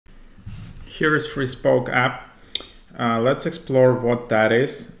here is Freespoke app. Let's explore what that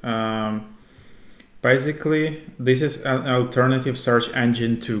is. Basically, this is an alternative search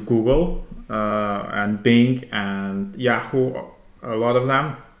engine to Google and Bing and Yahoo, a lot of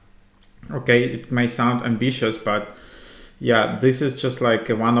them. Okay, it may sound ambitious, but yeah, this is just like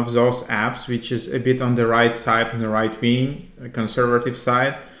one of those apps which is a bit on the right side, on the right wing, conservative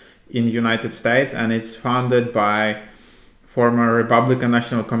side in the United States, and it's founded by former Republican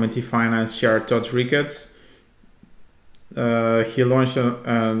National Committee Finance Chair Todd Ricketts. He launched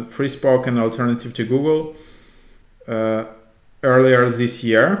a Freespoke, an alternative to Google, earlier this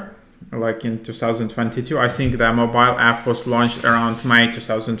year, like in 2022. I think the mobile app was launched around May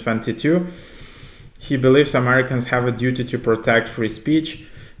 2022. He believes Americans have a duty to protect free speech.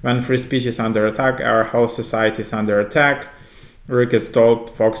 When free speech is under attack, our whole society is under attack, Ricketts told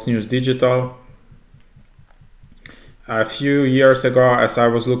Fox News Digital. A few years ago, as I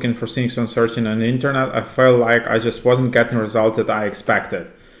was looking for things on searching on the internet, I felt like I just wasn't getting results that I expected.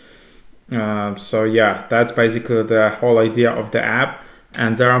 So yeah, that's basically the whole idea of the app.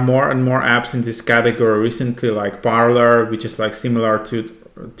 And there are more and more apps in this category recently, like Parler, which is like similar to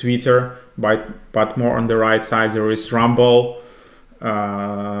Twitter, but more on the right side. There is Rumble.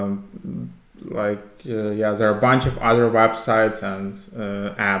 Yeah, there are a bunch of other websites and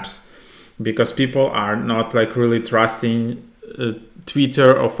apps, because people are not like really trusting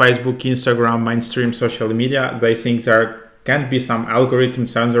Twitter or Facebook, Instagram, mainstream social media. They think there can be some algorithm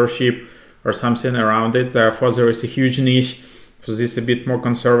censorship or something around it. Therefore, there is a huge niche for these a bit more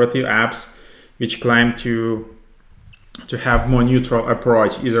conservative apps, which claim to have more neutral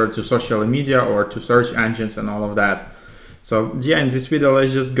approach either to social media or to search engines and all of that. So yeah, in this video,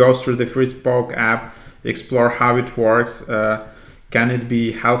 let's just go through the Freespoke app, explore how it works. Can it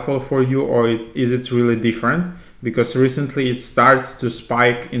be helpful for you, or is it really different? Because recently it starts to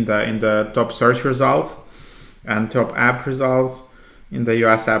spike in the top search results and top app results in the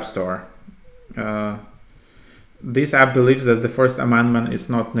US App Store. This app believes that the First Amendment is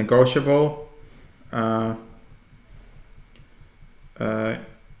not negotiable.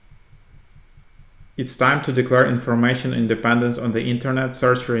 It's time to declare information independence on the internet.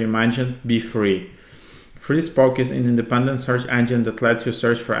 Search reimagined, be free. Freespoke is an independent search engine that lets you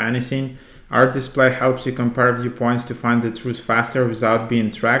search for anything. Our display helps you compare viewpoints to find the truth faster without being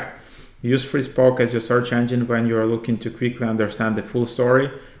tracked. Use Freespoke as your search engine when you are looking to quickly understand the full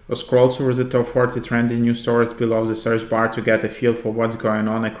story, or scroll through the top 40 trendy news stories below the search bar to get a feel for what's going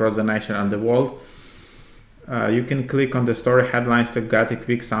on across the nation and the world. You can click on the story headlines to get a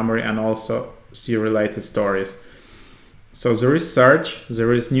quick summary and also see related stories. So there is search,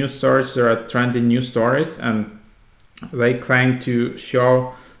 there is news search, there are trendy news stories, and they claim to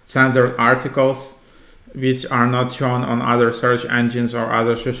show censored articles which are not shown on other search engines or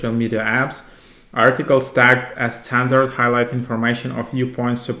other social media apps. Articles tagged as censored highlight information of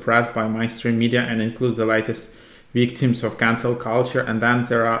viewpoints suppressed by mainstream media and include the latest victims of cancel culture, and then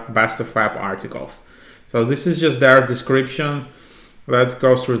there are best of web articles. So this is just their description. Let's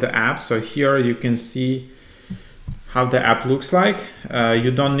go through the app. So here you can see how the app looks like.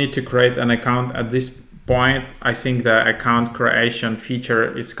 You don't need to create an account at this point. I think the account creation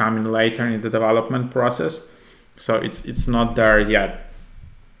feature is coming later in the development process, so it's not there yet.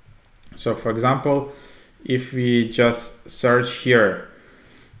 So for example, if we just search here,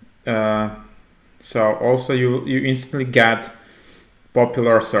 so also you instantly get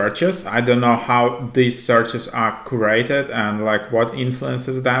popular searches. I don't know how these searches are curated and like what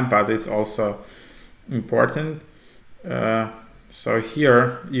influences them, but it's also important. So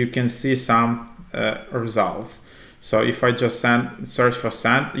here you can see some results. So if I just search for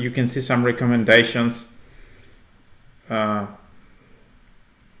sand, you can see some recommendations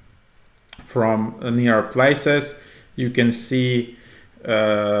from near places. You can see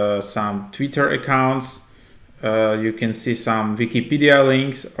some Twitter accounts. You can see some Wikipedia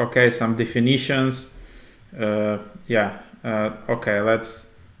links. Okay, some definitions. Okay,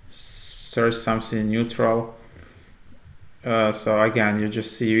 let's search something neutral. So again, you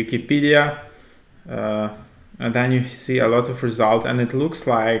just see Wikipedia, and then you see a lot of results, and it looks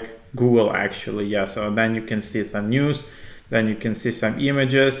like Google actually. Yeah, so then you can see some news, then you can see some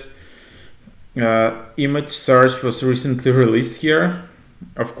images. Image search was recently released here.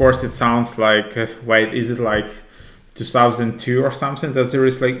 Of course, it sounds like, wait, is it like 2002 or something that there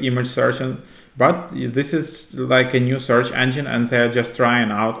is like image search? But this is like a new search engine, and they are just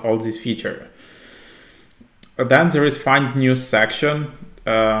trying out all these features. Then there is find news section,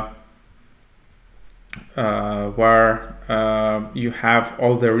 where you have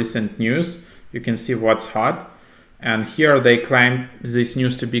all the recent news. You can see what's hot, And here they claim this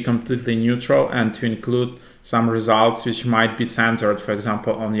news to be completely neutral and to include some results which might be censored, for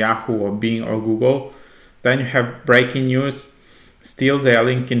example, on Yahoo or Bing or Google. Then you have breaking news. Still, they are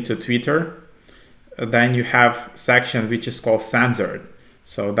linking to Twitter. Then you have section which is called censored.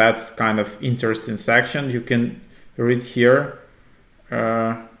 So that's kind of interesting section. You can read here.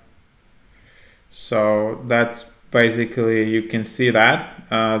 So that's basically, you can see that.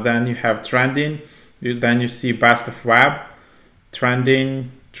 Then you have trending. Then you see best of web,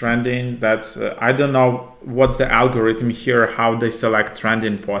 trending. That's I don't know what's the algorithm here, how they select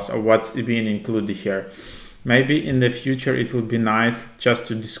trending posts or what's being included here. Maybe in the future it would be nice just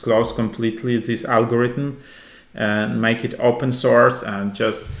to disclose completely this algorithm and make it open source, and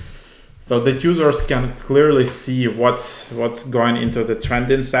just so that users can clearly see what's going into the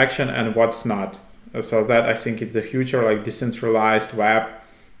trending section and what's not. So that, I think, is the future, like decentralized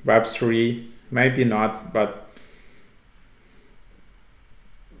Web3, maybe not, but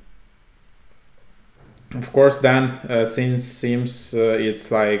of course then since seems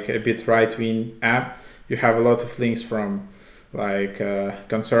it's like a bit right-wing app, you have a lot of links from like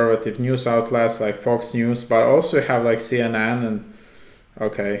conservative news outlets like Fox News, but also you have like CNN and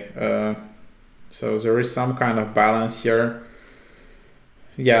okay, so there is some kind of balance here.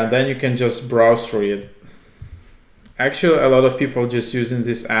 Yeah, then you can just browse through it. Actually, a lot of people just using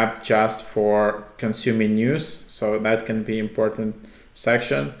this app just for consuming news, so that can be important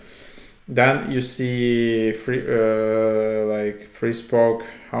section. Then you see like Freespoke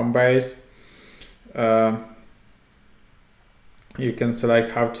home base. You can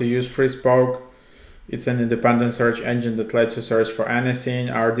select how to use Freespoke. It's an independent search engine that lets you search for anything.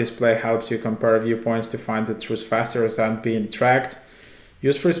 Our display helps you compare viewpoints to find the truth faster without being tracked.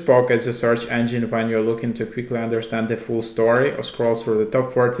 Use Freespoke as a search engine when you're looking to quickly understand the full story or scroll through the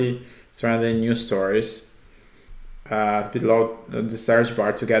top 40 trending news stories. Below the search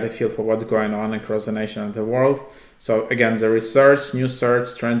bar to get a feel for what's going on across the nation and the world. So again, there is search, news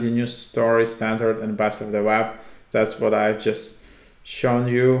search, trending news stories, standard, and best of the web. That's what I've just shown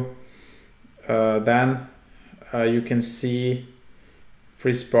you. Then you can see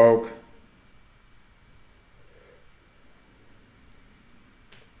Freespoke.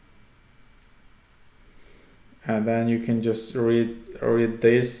 And then you can just read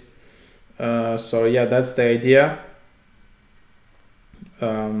this. So yeah, that's the idea.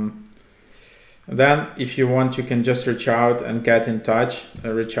 Then if you want, you can just reach out and get in touch,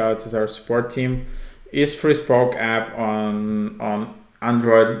 reach out to our support team. Is Freespoke app on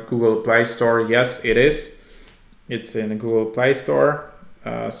Android Google Play Store? Yes, it is. It's in Google Play Store,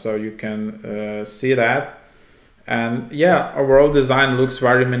 so you can see that. And yeah, overall design looks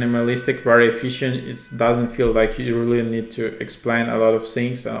very minimalistic, very efficient. It doesn't feel like you really need to explain a lot of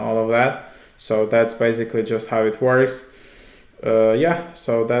things and all of that. So that's basically just how it works. Yeah,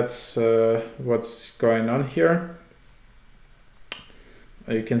 so that's what's going on here.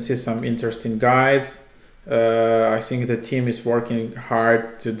 You can see some interesting guides. I think the team is working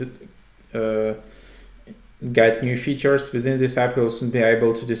hard to get new features. Within this app, you'll soon be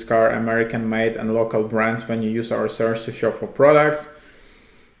able to discover American-made and local brands when you use our search to shop for products.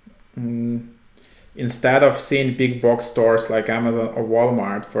 Instead of seeing big box stores like Amazon or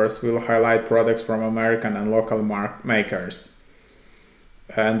Walmart, first we'll highlight products from American and local makers.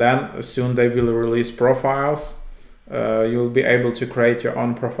 And then soon they will release profiles. You'll be able to create your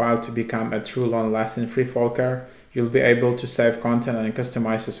own profile to become a true long-lasting free folker. You'll be able to save content and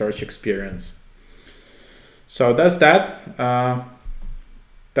customize the search experience. So that's that.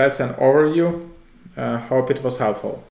 That's an overview. Hope it was helpful.